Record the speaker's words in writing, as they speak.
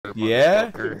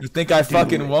Yeah? You think I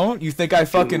fucking won't? You think I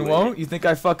fucking won't? You think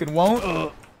I fucking won't?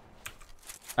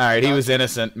 Alright, he was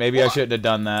innocent. Maybe I shouldn't have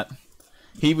done that.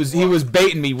 He was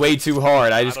baiting me way too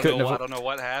hard. I just couldn't have. I don't know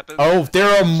what happened. Oh, there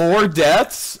are more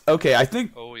deaths? Okay, I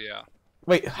think. Oh yeah.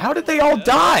 Wait, how did they all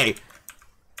die?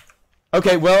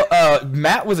 Okay, well,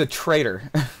 Matt was a traitor.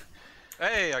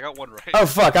 Hey, I got one right. Oh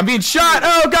fuck, I'm being shot!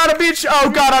 Oh god, I'm being shot!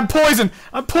 Oh god, I'm poisoned!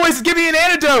 I'm poisoned! Give me an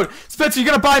antidote! Spencer, you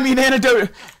gotta buy me an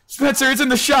antidote! Spencer, it's in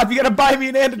the shop, you gotta buy me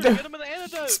an antidote! Get him an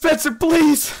antidote. Spencer,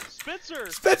 please! Spencer!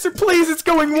 Spencer, please, it's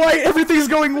going white! Everything's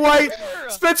going white!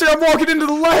 Spencer, I'm walking into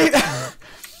the light!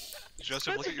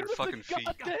 Joseph, look at your fucking feet.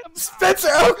 Spencer,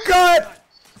 oh god!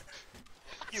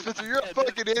 Spencer, you're a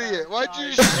fucking idiot. Why'd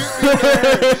you shoot me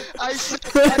there? I shot the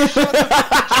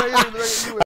trailer right at you.